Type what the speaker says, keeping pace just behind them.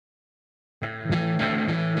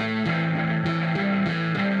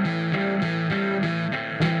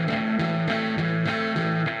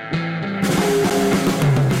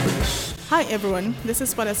Hi everyone, this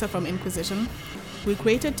is Vanessa from Inquisition. We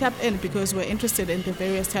created Tapp'dIN because we're interested in the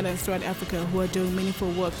various talents throughout Africa who are doing meaningful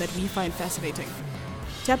work that we find fascinating.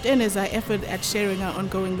 Tapp'dIN is our effort at sharing our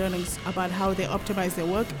ongoing learnings about how they optimize their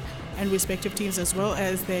work and respective teams, as well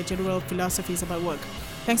as their general philosophies about work.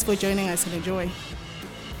 Thanks for joining us and enjoy.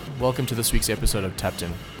 Welcome to this week's episode of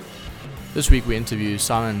Tapp'dIN. This week we interview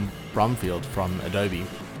Simon Bromfield from Adobe.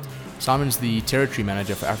 Simon's the territory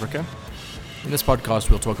manager for Africa. In this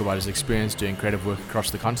podcast we'll talk about his experience doing creative work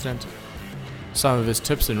across the continent, some of his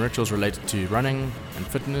tips and rituals related to running and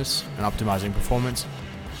fitness and optimizing performance,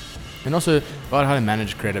 and also about how to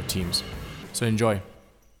manage creative teams. So enjoy.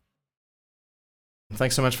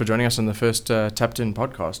 Thanks so much for joining us on the first Tapp'dIN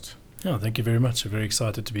podcast. Oh, thank you very much. I'm very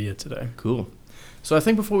excited to be here today. Cool. So I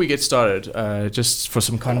think before we get started, just for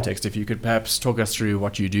some context, if you could perhaps talk us through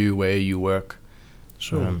what you do, where you work.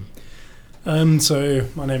 Sure. So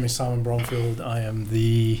my name is Simon Bromfield. I am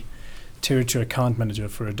the territory account manager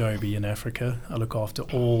for Adobe in Africa. I look after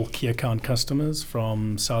all key account customers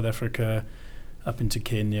from South Africa up into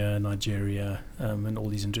Kenya, Nigeria, and all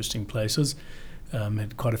these interesting places.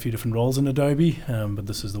 Had quite a few different roles in Adobe, but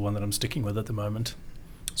this is the one that I'm sticking with at the moment.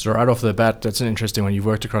 So right off the bat, that's an interesting one. You've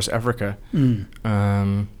worked across Africa.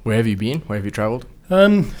 Where have you been? Where have you traveled?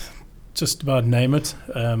 Just about name it.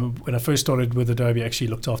 When I first started with Adobe, I actually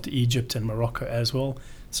looked after Egypt and Morocco as well.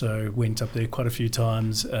 So went up there quite a few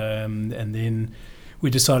times, and then we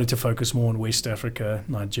decided to focus more on West Africa,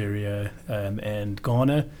 Nigeria, and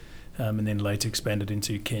Ghana, and then later expanded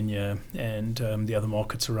into Kenya and the other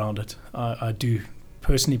markets around it. I do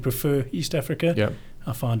personally prefer East Africa. Yep.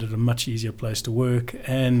 I find it a much easier place to work,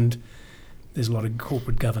 and there's a lot of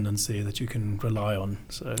corporate governance there that you can rely on.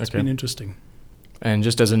 So it's been interesting. And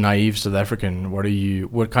just as a naive South African,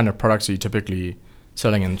 what kind of products are you typically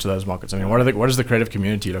selling into those markets? I mean, what does the creative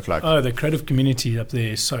community look like? Oh, the creative community up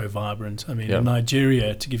there is so vibrant. I mean, in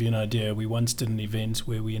Nigeria, to give you an idea, we once did an event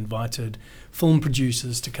where we invited film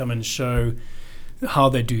producers to come and show how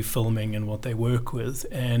they do filming and what they work with.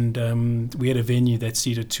 And we had a venue that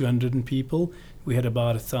seated 200 people. We had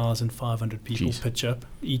about 1,500 people pitch up.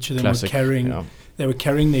 Each of them were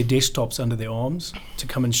carrying their desktops under their arms to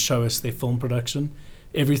come and show us their film production.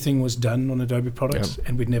 Everything was done on Adobe products,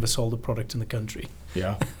 and we'd never sold a product in the country.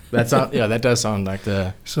 Yeah, that does sound like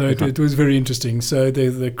the... So it was very interesting. So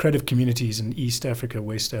the creative communities in East Africa,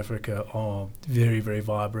 West Africa are very, very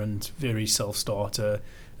vibrant, very self-starter.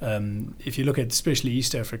 If you look at especially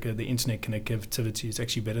East Africa, the internet connectivity is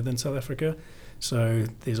actually better than South Africa. So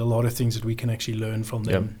there's a lot of things that we can actually learn from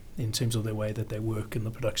them in terms of the way that they work and the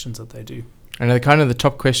productions that they do. And are kind of the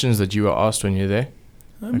top questions that you were asked when you're there?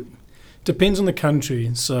 Depends on the country.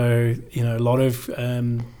 So, a lot of,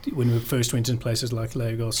 when we first went in places like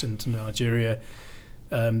Lagos and Nigeria,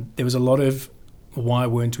 there was a lot of, why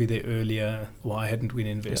weren't we there earlier? Why hadn't we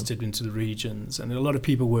invested into the regions? And a lot of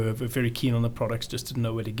people were very keen on the products, just didn't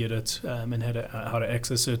know where to get it and how to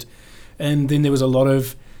access it. And then there was a lot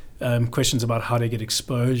of questions about how to get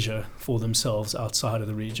exposure for themselves outside of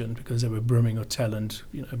the region, because they were brimming with talent,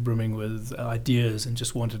 brimming with ideas, and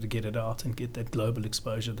just wanted to get it out and get that global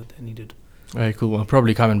exposure that they needed. Very cool. We'll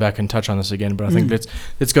probably coming back and touch on this again, but I think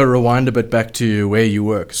let's go rewind a bit back to where you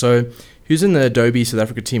work. So who's in the Adobe South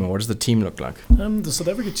Africa team, or what does the team look like? The South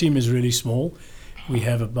Africa team is really small. We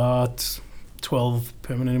have about 12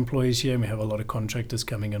 permanent employees here, and we have a lot of contractors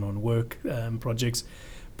coming in on work projects.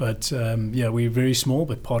 But we're very small,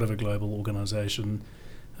 but part of a global organization.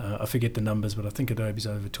 I forget the numbers, but I think Adobe's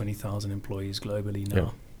over 20,000 employees globally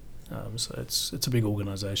now. So it's a big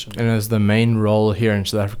organization. And is the main role here in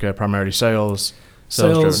South Africa primarily sales,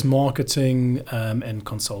 marketing, and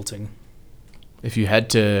consulting? If you had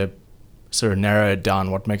to sort of narrow it down,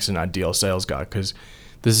 what makes an ideal sales guy? Because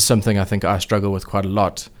this is something I think I struggle with quite a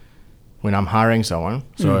lot when I'm hiring someone.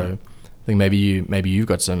 So I think maybe you've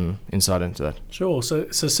got some insight into that. Sure. So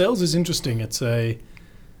sales is interesting.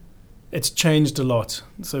 It's changed a lot.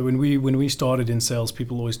 So when we started in sales,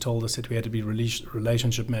 people always told us that we had to be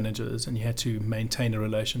relationship managers, and you had to maintain a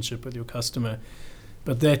relationship with your customer.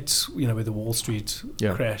 But that, with the Wall Street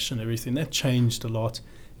crash and everything, that changed a lot.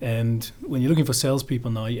 And when you're looking for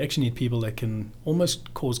salespeople now, you actually need people that can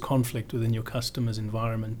almost cause conflict within your customer's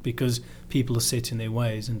environment, because people are set in their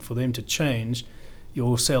ways, and for them to change,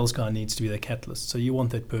 your sales guy needs to be the catalyst. So you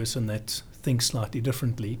want that person that thinks slightly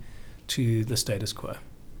differently to the status quo.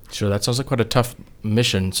 Sure, that sounds like quite a tough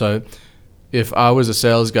mission. So if I was a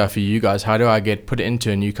sales guy for you guys, how do I get put into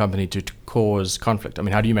a new company to cause conflict? I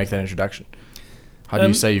mean, how do you make that introduction? How do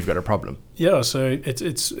you say you've got a problem? Yeah, so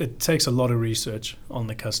it takes a lot of research on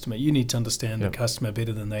the customer. You need to understand the customer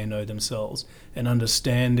better than they know themselves, and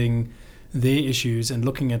understanding their issues and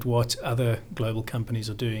looking at what other global companies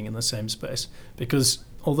are doing in the same space. Because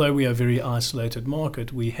although we are a very isolated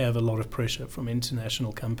market, we have a lot of pressure from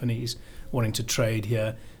international companies wanting to trade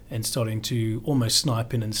here and starting to almost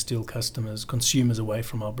snipe in and steal consumers away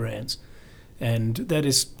from our brands. And that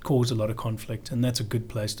has caused a lot of conflict, and that's a good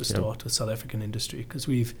place to start with South African industry, because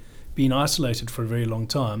we've been isolated for a very long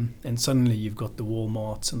time, and suddenly you've got the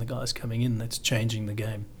Walmarts and the guys coming in. That's changing the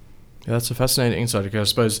game. Yeah, that's a fascinating insight, because I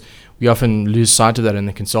suppose we often lose sight of that in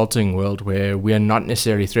the consulting world, where we are not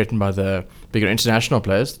necessarily threatened by the bigger international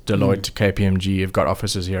players. Deloitte, KPMG have got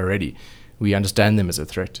offices here already. We understand them as a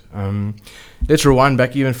threat. Let's rewind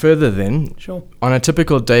back even further then. Sure. On a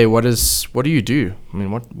typical day, what do you do? I mean,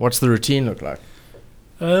 what's the routine look like?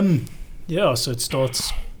 So it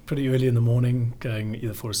starts pretty early in the morning, going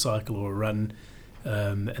either for a cycle or a run,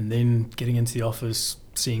 and then getting into the office,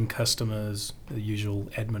 seeing customers, the usual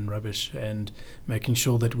admin rubbish, and making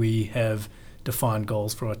sure that we have defined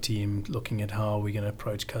goals for our team, looking at how we're going to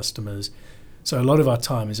approach customers. So a lot of our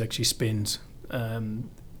time is actually spent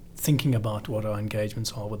thinking about what our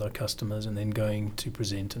engagements are with our customers, and then going to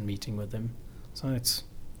present and meeting with them. So it's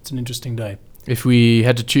an interesting day. If we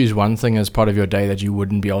had to choose one thing as part of your day that you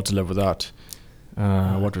wouldn't be able to live without,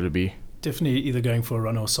 what would it be? Definitely either going for a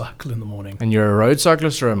run or cycle in the morning. And you're a road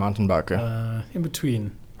cyclist or a mountain biker? In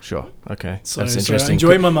between. Sure. Okay. So, that's so I interesting.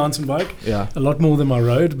 enjoy my mountain bike a lot more than my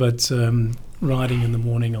road, but riding in the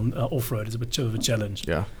morning on off-road is a bit of a challenge.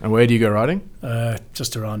 Yeah. And where do you go riding?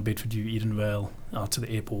 Just around Bedfordview, Edenvale, out to the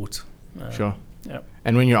airport. Sure. Yeah.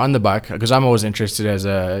 And when you're on the bike, because I'm always interested as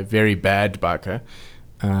a very bad biker,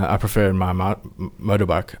 I prefer my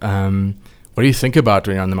motorbike. What do you think about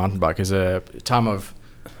when you're on the mountain bike? Is it a time of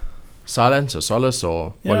silence or solace,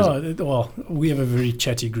 or what is it? Well, we have a very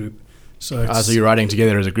chatty group. So you're riding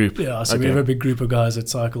together as a group? Yeah, so we have a big group of guys that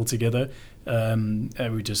cycle together, and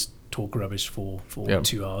we just talk rubbish for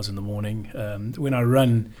 2 hours in the morning. When I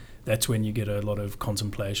run, that's when you get a lot of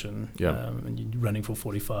contemplation. And you're running for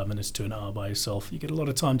 45 minutes to an hour by yourself. You get a lot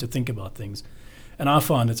of time to think about things. And I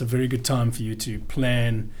find it's a very good time for you to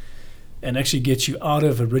plan and actually get you out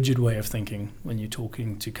of a rigid way of thinking when you're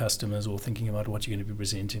talking to customers or thinking about what you're going to be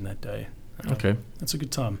presenting that day. Okay. That's a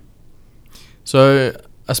good time. So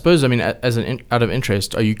I suppose, out of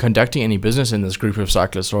interest, are you conducting any business in this group of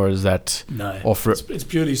cyclists, or is that... No, it's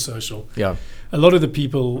purely social. Yeah. A lot of the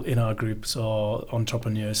people in our groups are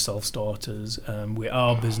entrepreneurs, self-starters, where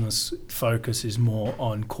our business focus is more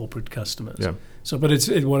on corporate customers. Yeah. So, but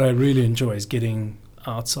what I really enjoy is getting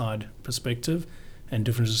outside perspective and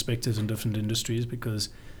different perspectives in different industries, because,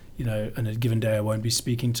 on a given day I won't be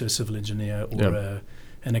speaking to a civil engineer or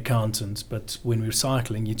an accountant, but when we're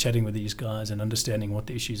cycling, you're chatting with these guys and understanding what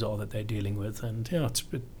the issues are that they're dealing with, and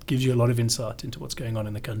it gives you a lot of insight into what's going on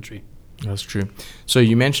in the country. That's true. So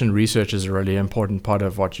you mentioned research is a really important part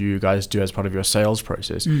of what you guys do as part of your sales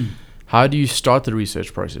process. How do you start the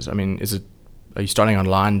research process? I mean, are you starting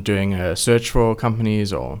online doing a search for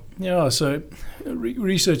companies, or? Yeah, so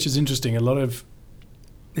research is interesting.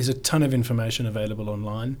 There's a ton of information available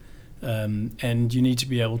online, and you need to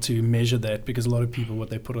be able to measure that, because a lot of people, what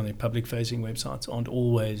they put on their public-facing websites aren't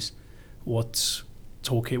always what's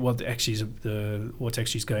actually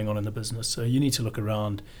is going on in the business. So you need to look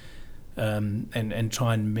around and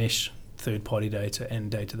try and mesh third-party data and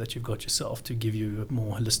data that you've got yourself to give you a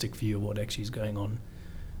more holistic view of what actually is going on.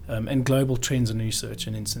 And global trends and research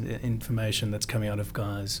and information that's coming out of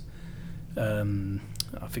guys.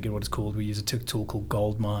 I forget what it's called. We use a tool called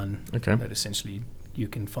Goldmine. Okay. That essentially you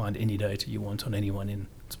can find any data you want on anyone in.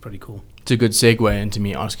 It's pretty cool. It's a good segue into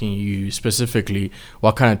me asking you specifically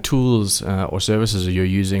what kind of tools or services are you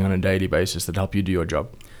using on a daily basis that help you do your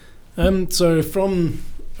job? So from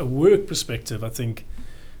a work perspective, I think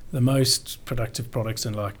the most productive products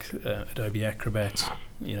are like Adobe Acrobat,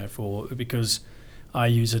 because I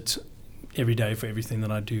use it every day for everything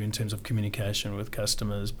that I do in terms of communication with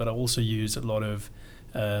customers. But I also use a lot of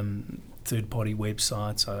third-party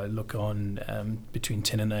websites. I look on between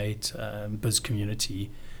 10 and 8, Biz Community,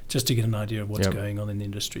 just to get an idea of what's going on in the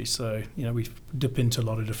industry. So, we dip into a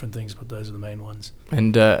lot of different things, but those are the main ones.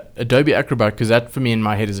 And Adobe Acrobat, because that for me in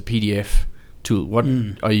my head is a PDF tool. What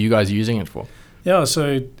are you guys using it for? Yeah,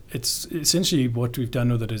 so it's essentially what we've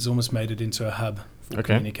done with it is almost made it into a hub for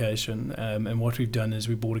communication. And what we've done is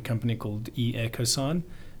we bought a company called eEchoSign,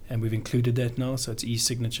 and we've included that now. So it's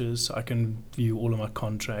e-signatures. So I can view all of my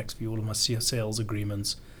contracts, view all of my sales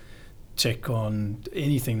agreements, check on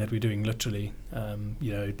anything that we're doing literally.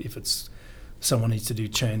 If it's someone needs to do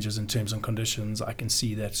changes in terms and conditions, I can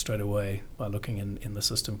see that straight away by looking in the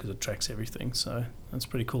system, because it tracks everything. So that's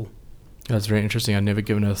pretty cool. That's very interesting. I'd never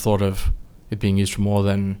given a thought of it being used for more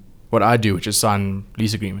than what I do, which is sign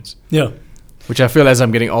lease agreements. Yeah. Which I feel as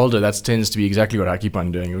I'm getting older, that tends to be exactly what I keep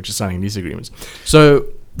on doing, which is signing lease agreements. So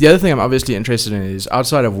the other thing I'm obviously interested in is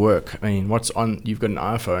outside of work. I mean, what's on? You've got an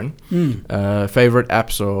iPhone. Favorite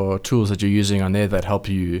apps or tools that you're using on there that help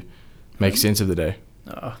you make sense of the day?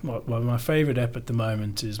 Well, my favorite app at the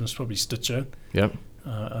moment is most probably Stitcher. Yep.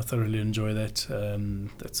 I thoroughly enjoy that.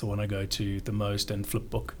 That's the one I go to the most, and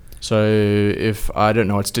Flipbook. So if I don't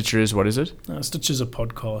know what Stitcher is, what is it? Stitcher's a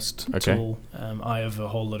podcast tool. I have a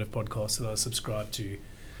whole lot of podcasts that I subscribe to,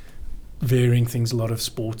 varying things, a lot of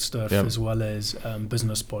sports stuff, as well as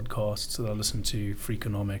business podcasts that I listen to,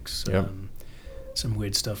 Freakonomics, some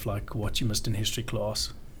weird stuff like What You Missed in History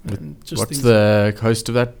Class. And just what's the host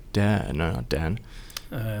of that? Dan? No, not Dan.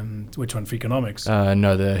 Which one, Freakonomics?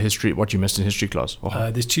 No, the history. What You Missed in History Class.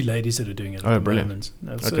 There's two ladies that are doing it at the brilliant.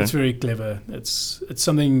 moment. So it's very clever. It's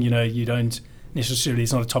something, you don't necessarily,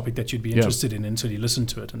 it's not a topic that you'd be interested in until you listen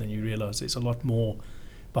to it, and then you realize there's a lot more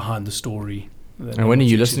behind the story. And when are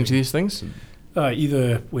you listening to these things?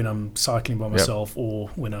 Either when I'm cycling by myself or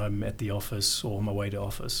when I'm at the office or on my way to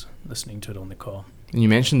office, listening to it on the car. And you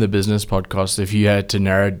mentioned the business podcast. If you had to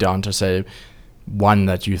narrow it down to say one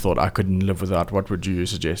that you thought I couldn't live without, what would you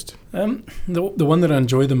suggest? The one that I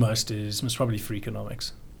enjoy the most is most probably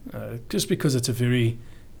Freakonomics, just because it's a very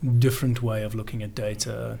different way of looking at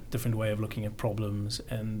data, different way of looking at problems,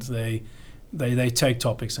 and they take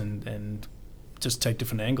topics and just take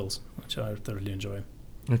different angles, which I thoroughly enjoy.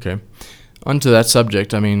 Okay. Onto that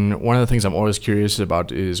subject, I mean, one of the things I'm always curious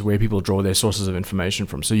about is where people draw their sources of information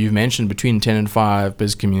from. So you've mentioned Between 10 and 5,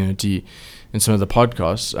 Biz Community, and some of the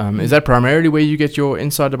podcasts. Is that primarily where you get your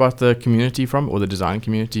insight about the community from, or the design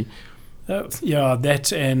community?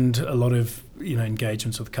 That and a lot of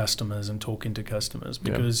engagements with customers and talking to customers,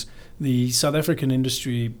 because the South African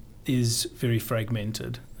industry is very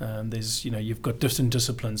fragmented. There's you've got different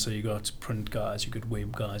disciplines. So you've got print guys, you've got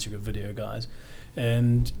web guys, you've got video guys,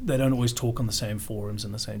 and they don't always talk on the same forums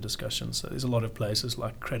and the same discussions. So there's a lot of places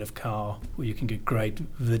like Creative Cow where you can get great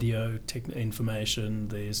video information.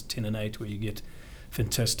 There's 10 and 8 where you get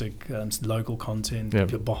fantastic local content.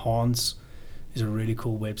 Behance is a really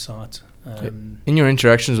cool website. In your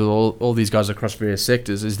interactions with all these guys across various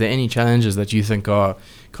sectors, is there any challenges that you think are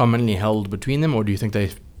commonly held between them, or do you think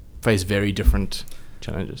they face very different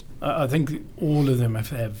challenges? I think all of them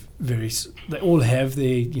they all have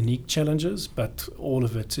their unique challenges, but all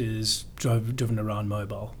of it is driven around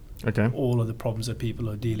mobile. Okay. All of the problems that people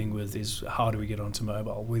are dealing with is how do we get onto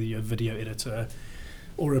mobile? Whether you're a video editor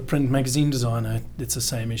or a print magazine designer, it's the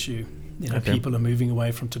same issue. People are moving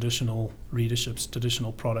away from traditional readerships,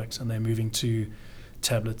 traditional products, and they're moving to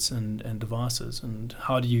tablets and devices. And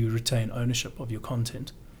how do you retain ownership of your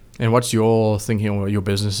content? And what's your thinking, or your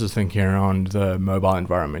business's thinking around the mobile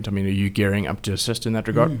environment? I mean, are you gearing up to assist in that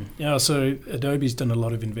regard? So Adobe's done a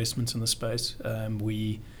lot of investments in the space.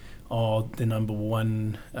 We are the number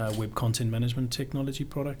one web content management technology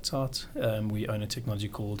product out. We own a technology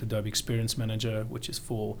called Adobe Experience Manager, which is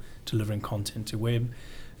for delivering content to web.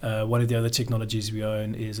 One of the other technologies we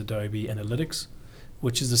own is Adobe Analytics,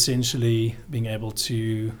 which is essentially being able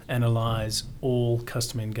to analyze all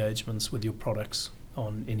customer engagements with your products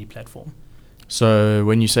on any platform. So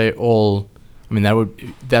when you say all, I mean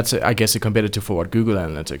that's I guess a competitor for what, Google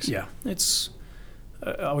Analytics? Yeah, it's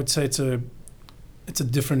I would say it's a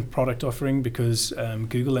different product offering, because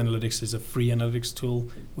Google Analytics is a free analytics tool,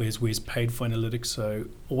 whereas we're paid for analytics. So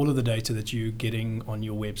all of the data that you're getting on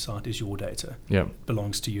your website is your data. Yeah, it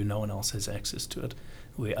belongs to you. No one else has access to it,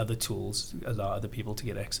 where other tools allow other people to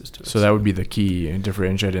get access to it. So that would be the key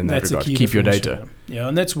differentiator in that regard. Keep your data. Yeah,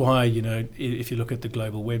 and that's why, if you look at the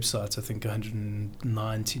global websites, I think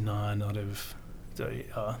 199 out of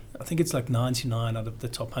I think it's like 99 out of the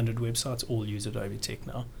top 100 websites all use Adobe Tech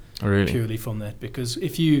now. Oh, really? Purely from that, because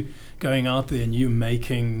if you going out there and you're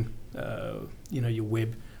making your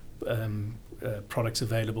web products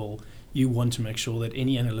available, you want to make sure that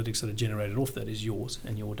any analytics that are generated off that is yours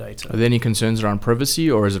and your data. Are there any concerns around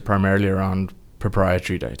privacy, or is it primarily around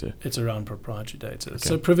proprietary data? It's around proprietary data. Okay.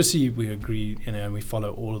 So privacy, we agree, and we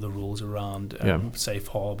follow all of the rules around safe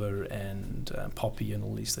harbor and POPI and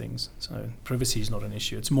all these things. So privacy is not an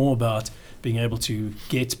issue. It's more about being able to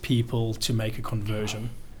get people to make a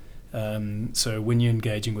conversion. So when you're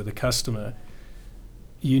engaging with a customer,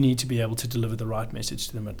 you need to be able to deliver the right message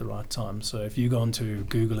to them at the right time. So if you go onto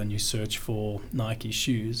Google and you search for Nike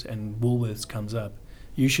shoes and Woolworths comes up,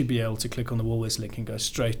 you should be able to click on the Woolworths link and go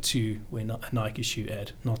straight to where a Nike shoe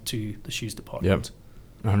ad, not to the shoes department.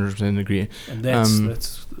 Yep, 100% agree. And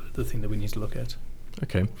that's the thing that we need to look at.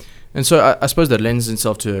 Okay. And so I suppose that lends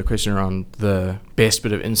itself to a question around the best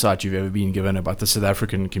bit of insight you've ever been given about the South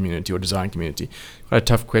African community or design community. Quite a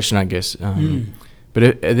tough question, I guess. But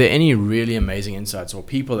are there any really amazing insights or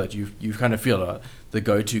people that you kind of feel are the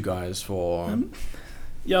go-to guys for?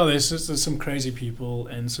 There's some crazy people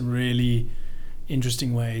and some really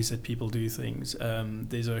interesting ways that people do things.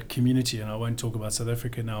 There's a community, and I won't talk about South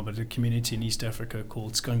Africa now, but a community in East Africa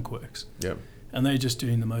called Skunkworks. Yep. And they're just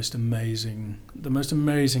doing the most amazing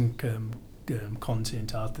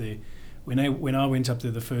content out there. When I went up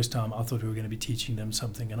there the first time, I thought we were going to be teaching them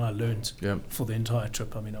something, and I learned for the entire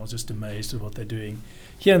trip. I mean, I was just amazed at what they're doing.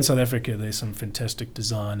 Here in South Africa, there's some fantastic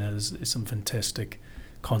designers, there's some fantastic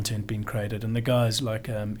content being created, and the guys like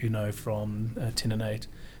from 10 and 8,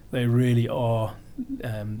 they really are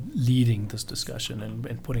leading this discussion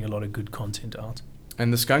and putting a lot of good content out.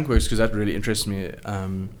 And the Skunkworks, because that really interests me.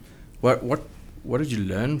 What did you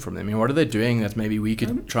learn from them? I mean, what are they doing that maybe we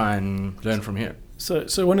could try and learn from here?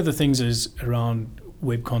 So one of the things is around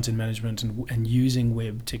web content management and using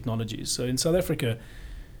web technologies. So in South Africa,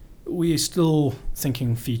 we are still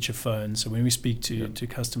thinking feature phones. So when we speak to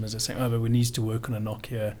customers, they're saying, but we need to work on a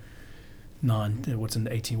Nokia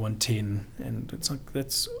 8110, and it's like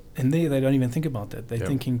they don't even think about that. They're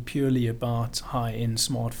thinking purely about high-end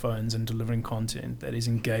smartphones and delivering content that is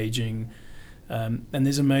engaging. And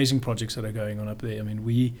there's amazing projects that are going on up there. I mean,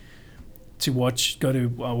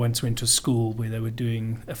 I once went to school where they were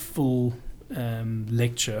doing a full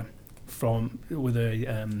lecture with a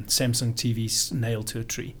Samsung TV nailed to a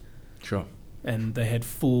tree. Sure. And they had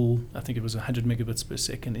full, I think it was 100 megabits per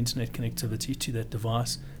second internet connectivity to that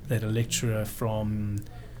device. They had a lecturer from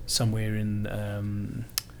somewhere in,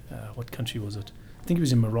 what country was it? I think it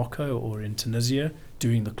was in Morocco or in Tunisia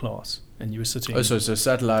doing the class. And you were sitting... Oh, so it's a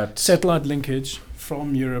satellite linkage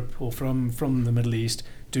from Europe or from the Middle East,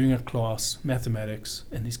 doing a class, mathematics,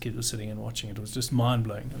 and these kids were sitting and watching it. It was just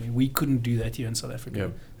mind-blowing. I mean, we couldn't do that here in South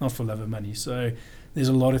Africa, not for love of money. So there's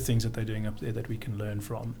a lot of things that they're doing up there that we can learn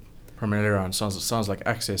from. Primarily around sounds like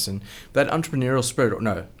access and that entrepreneurial spirit, or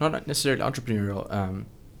no, not necessarily entrepreneurial.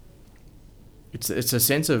 It's a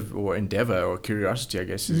sense of or endeavor or curiosity, I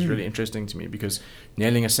guess, is really interesting to me, because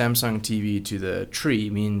nailing a Samsung TV to the tree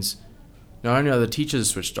means not only are the teachers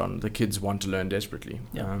switched on, the kids want to learn desperately.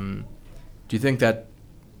 Yeah. Do you think that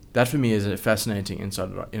for me is a fascinating insight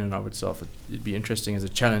in and of itself? It'd be interesting as a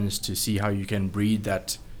challenge to see how you can breed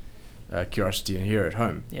that curiosity here at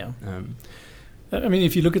home. Yeah. I mean,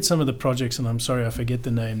 if you look at some of the projects, and I'm sorry I forget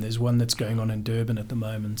the name, there's one that's going on in Durban at the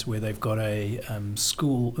moment where they've got a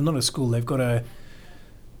school, not a school, they've got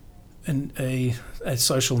a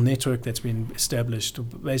social network that's been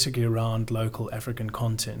established basically around local African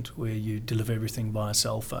content where you deliver everything via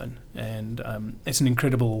cell phone. And it's an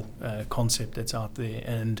incredible concept that's out there.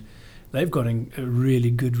 And they've got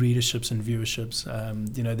really good readerships and viewerships.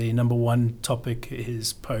 Their number one topic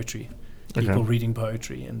is poetry. People reading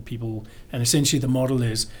poetry, and essentially the model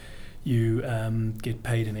is you get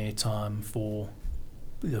paid in airtime for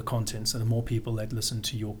the content. So the more people that listen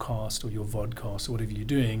to your cast or your vodcast or whatever you're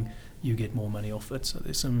doing, you get more money off it. So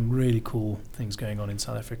there's some really cool things going on in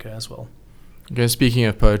South Africa as well. Okay, speaking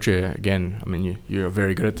of poetry, again, I mean, you're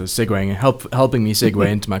very good at the segueing and helping me segue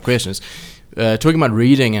into my questions. Talking about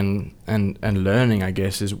reading and learning, I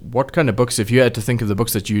guess, is what kind of books, if you had to think of the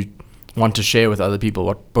books that you want to share with other people,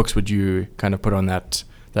 what books would you kind of put on that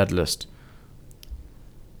list?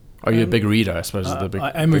 Are you a big reader, I suppose?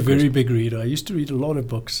 I am a very big reader. I used to read a lot of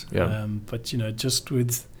books, but just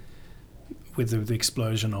with the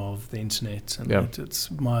explosion of the internet, and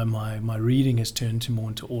it's my reading has turned more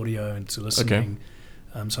into audio and to listening.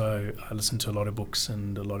 So I listen to a lot of books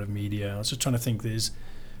and a lot of media. I was just trying to think.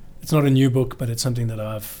 It's not a new book, but it's something that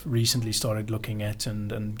I've recently started looking at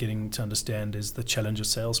and getting to understand, is the Challenger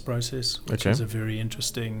sales process, which is a very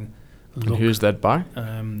interesting look. And who's that by?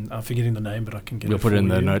 I'm forgetting the name, but I can get it. We'll put it in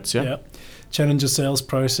the notes, yeah. Challenger sales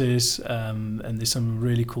process, and there's some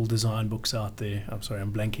really cool design books out there. I'm sorry,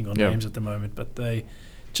 I'm blanking on names at the moment, but they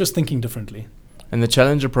just thinking differently. And the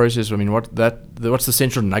Challenger process, I mean, what's the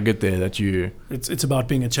central nugget there that you... It's about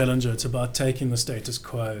being a challenger. It's about taking the status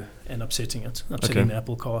quo and upsetting the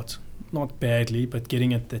apple cart. Not badly, but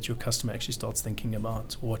getting it that your customer actually starts thinking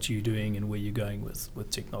about what you're doing and where you're going with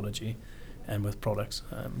technology and with products.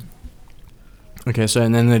 Okay, so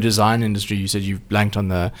and then the design industry, you said you've blanked on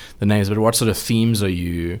the names, but what sort of themes are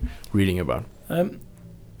you reading about?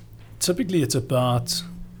 Typically, it's about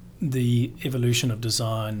the evolution of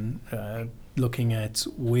design, looking at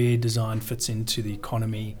where design fits into the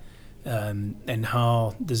economy, and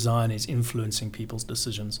how design is influencing people's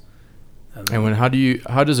decisions. How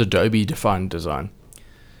does Adobe define design?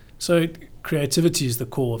 So creativity is the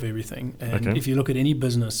core of everything. And if you look at any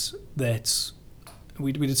business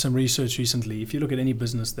we did some research recently. If you look at any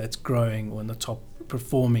business that's growing or in the top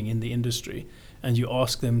performing in the industry, and you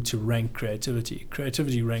ask them to rank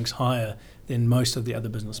creativity ranks higher than most of the other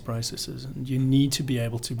business processes. And you need to be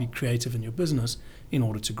able to be creative in your business in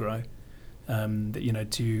order to grow.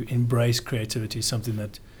 To embrace creativity is something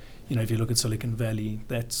that, if you look at Silicon Valley,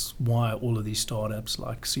 that's why all of these startups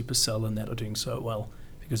like Supercell and that are doing so well,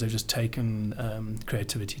 because they've just taken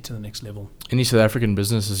creativity to the next level. Any South African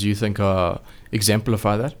businesses you think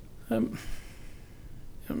exemplify that?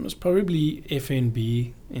 It's probably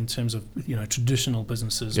FNB in terms of traditional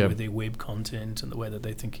businesses with their web content and the way that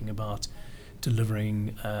they're thinking about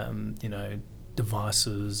delivering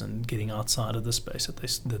devices and getting outside of the space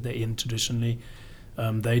that they're in traditionally.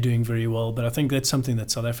 They're doing very well, but I think that's something that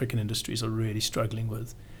South African industries are really struggling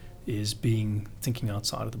with, is thinking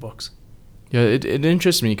outside of the box. Yeah, it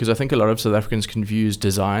interests me because I think a lot of South Africans confuse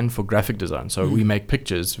design for graphic design. So we make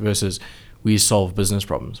pictures versus we solve business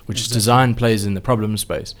problems, which design plays in the problem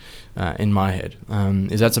space in my head.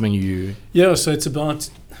 Is that something you... Yeah, so it's about,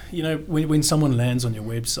 when someone lands on your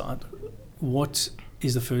website, what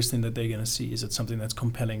is the first thing that they're going to see? Is it something that's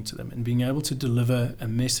compelling to them? And being able to deliver a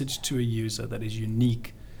message to a user that is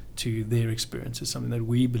unique to their experience is something that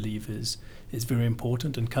we believe is very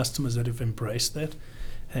important. And customers that have embraced that,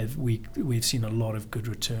 we've seen a lot of good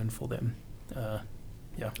return for them.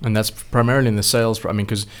 And that's primarily in the sales.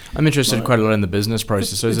 Because I'm interested quite a lot in the business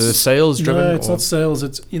process. So is it sales driven? No, it's not sales.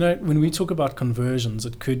 It's when we talk about conversions,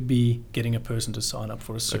 it could be getting a person to sign up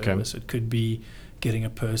for a service. It could be getting a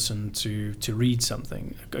person to read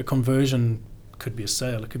something. A conversion could be a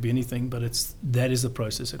sale. It could be anything. But that is the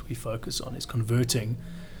process that we focus on, is converting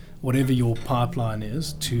whatever your pipeline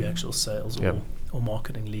is to actual sales or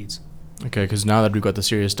marketing leads. Okay, because now that we've got the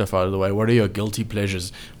serious stuff out of the way, what are your guilty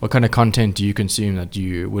pleasures? What kind of content do you consume that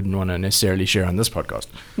you wouldn't want to necessarily share on this podcast?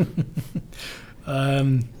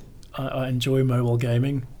 I enjoy mobile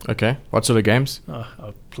gaming. Okay, what sort of games?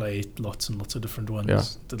 I play lots and lots of different ones. Yeah.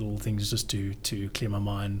 Little things just to clear my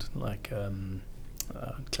mind, like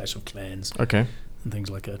Clash of Clans. Okay. And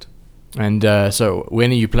things like that. And so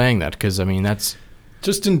when are you playing that? Because, that's...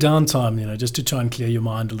 Just in downtime, just to try and clear your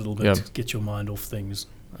mind a little bit, get your mind off things.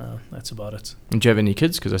 That's about it. And do you have any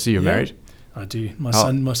kids? Because I see you're married. I do. My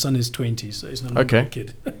son is 20, so he's not a little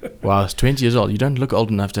kid. Wow, he's 20 years old. You don't look old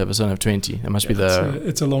enough to have a son of 20. That must be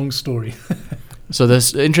it's a long story. So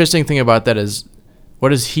this interesting thing about that is, what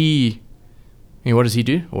does he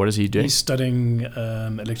do? What is he doing? He's studying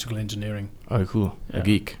electrical engineering. Oh, cool. Yeah. A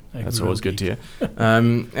geek. That's always good to hear.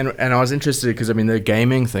 And I was interested because, the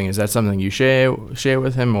gaming thing, is that something you share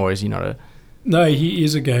with him, or is he not a... No, he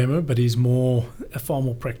is a gamer, but he's a far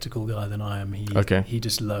more practical guy than I am. He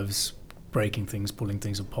just loves breaking things, pulling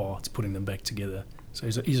things apart, putting them back together. So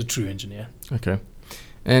he's a true engineer. Okay.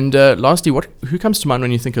 And lastly, who comes to mind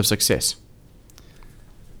when you think of success?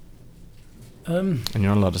 And you're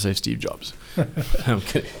not allowed to say Steve Jobs. I'm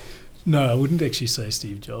kidding. No, I wouldn't actually say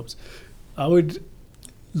Steve Jobs. I would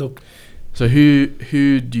look. So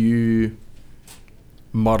who do you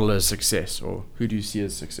model as success, or who do you see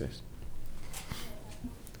as success?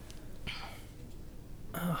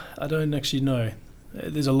 I don't actually know.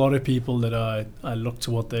 There's a lot of people that I look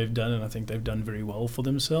to what they've done, and I think they've done very well for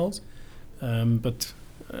themselves. But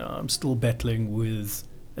I'm still battling with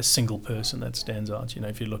a single person that stands out.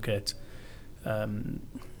 If you look at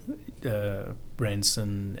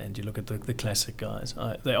Branson and you look at the classic guys,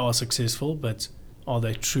 they are successful, but are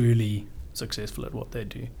they truly successful at what they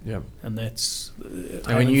do? Yeah. And that's... and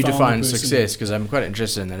when you define success, because I'm quite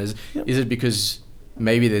interested in that, is it because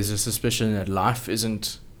maybe there's a suspicion that life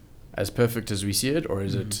isn't as perfect as we see it, or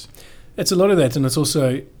is it... It's a lot of that, and it's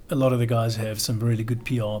also a lot of the guys have some really good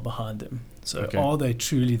PR behind them. So are they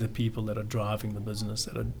truly the people that are driving the business,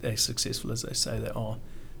 that are as successful as they say they are?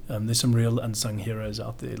 There's some real unsung heroes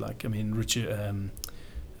out there, like, Richard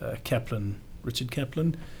Kaplan.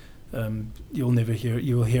 You'll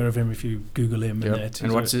hear of him if you Google him.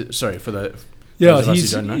 And what's it? Sorry for the... Yeah,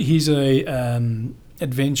 he's a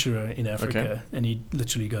adventurer in Africa, and he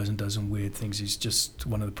literally goes and does some weird things. He's just,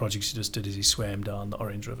 one of the projects he just did is he swam down the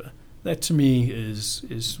Orange River. That to me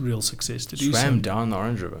is real success. Swam down the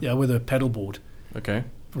Orange River? Yeah, with a paddleboard. Okay.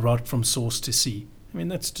 Right from source to sea.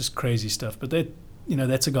 That's just crazy stuff. But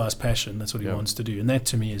that's a guy's passion. That's what he wants to do. And that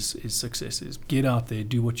to me is success. Is get out there,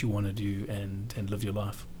 do what you want to do, and live your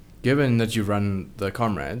life. Given that you run the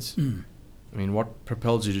Comrades, what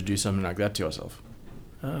propels you to do something like that to yourself?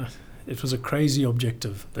 It was a crazy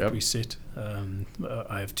objective that we set.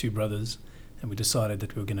 I have two brothers, and we decided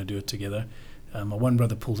that we were going to do it together. My one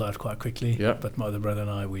brother pulled out quite quickly, but my other brother and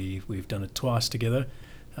I, we've done it twice together.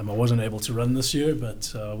 I wasn't able to run this year,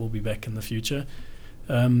 but we'll be back in the future.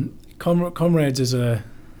 Comrades is a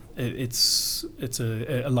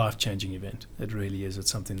life-changing event. It really is.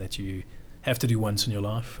 It's something that you have to do once in your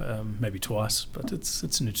life, maybe twice, but it's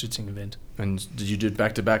an interesting event. And did you do it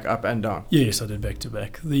back to back, up and down? Yes, I did back to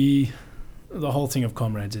back. The whole thing of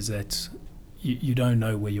Comrades is that you don't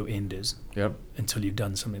know where your end is until you've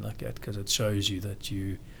done something like that, because it shows you that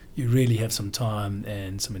you really have some time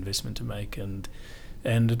and some investment to make, and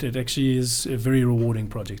it actually is a very rewarding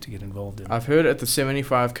project to get involved in. I've heard at the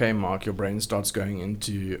 75k mark your brain starts going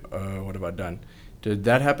into what have I done? Did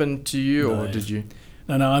that happen to you? No. Or did you?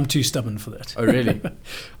 No, I'm too stubborn for that. Oh, really?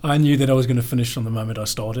 I knew that I was going to finish from the moment I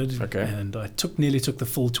started. Okay. And I nearly took the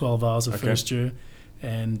full 12 hours of first year.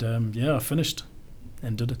 And I finished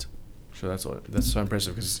and did it. Sure, that's so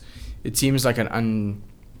impressive, because it seems like an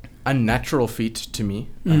unnatural feat to me.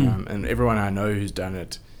 And everyone I know who's done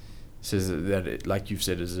it says that it, like you've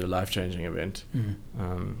said, is a life-changing event.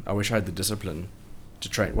 I wish I had the discipline to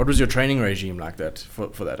train. What was your training regime like that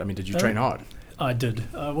for that? I mean, did you train hard? I did.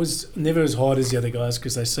 I was never as hard as the other guys,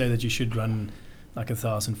 because they say that you should run like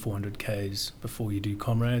 1,400 Ks before you do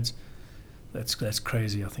Comrades. That's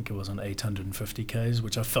crazy. I think it was on 850 Ks,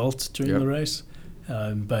 which I felt during the race.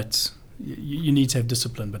 But you need to have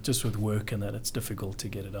discipline, but just with work and that, it's difficult to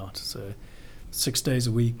get it out. So 6 days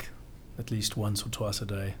a week, at least once or twice a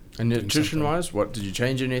day. And nutrition-wise, what did you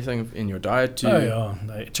change anything in your diet?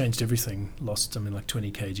 I changed everything. Lost something like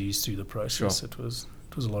 20 kgs through the process. Sure.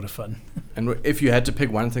 It was a lot of fun. And if you had to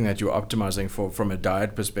pick one thing that you were optimizing for from a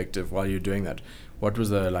diet perspective while you're doing that, what was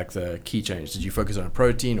the key change? Did you focus on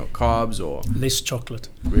protein or carbs or less chocolate?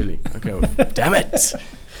 Really? Okay. Well, damn it!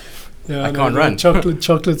 Yeah, I can't run.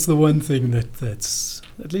 Chocolate's the one thing that's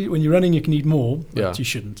at least when you're running you can eat more, but you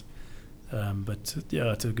shouldn't. But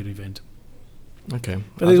it's a good event. Okay.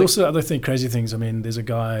 But there's also other crazy things. I mean, there's a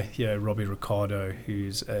guy here, Robbie Ricardo,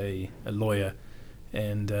 who's a lawyer,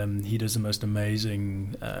 and he does the most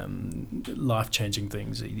amazing, life-changing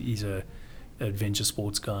things. He's a adventure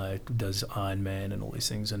sports guy, does Ironman and all these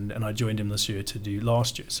things. And I joined him last year to do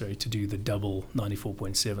the double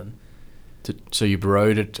 94.7. So you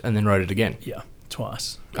rode it and then rode it again? Yeah,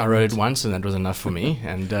 twice. I rode it once and that was enough for me,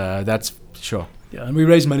 and that's sure. Yeah, and we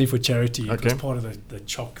raised money for charity. Okay. It was part of the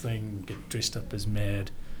chalk thing, get dressed up as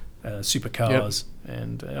mad supercars,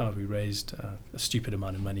 and we raised a stupid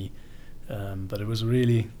amount of money. But it was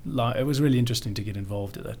really interesting to get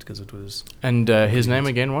involved in that, because it was. And his name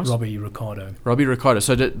again was? Robbie Ricardo. Robbie Ricardo.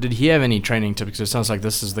 So did he have any training tips? Because it sounds like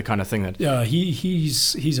this is the kind of thing that. Yeah,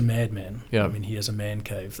 he's a madman. Yeah. I mean, he has a man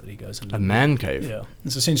cave that he goes into. A man cave. Yeah,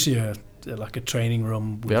 it's essentially like a training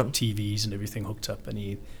room with TVs and everything hooked up, and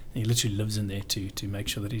he literally lives in there to make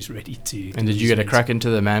sure that he's ready to. And did you get a crack into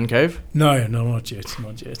the man cave? No, not yet.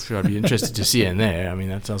 Sure, I'd be interested to see it in there. I mean,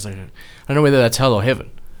 that sounds like I don't know whether that's hell or heaven.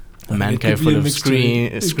 A man cave full of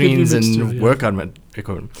screens and workout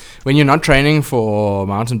equipment. When you're not training for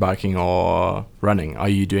mountain biking or running, are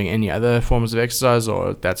you doing any other forms of exercise,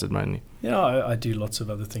 or that's it mainly? Yeah, I do lots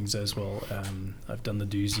of other things as well. I've done the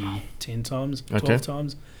doozy 10 times, 12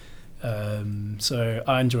 times. So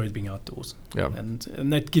I enjoy being outdoors. Yeah. And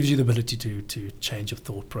that gives you the ability to change your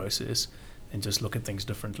thought process and just look at things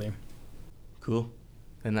differently. Cool.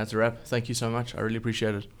 And that's a wrap. Thank you so much. I really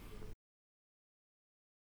appreciate it.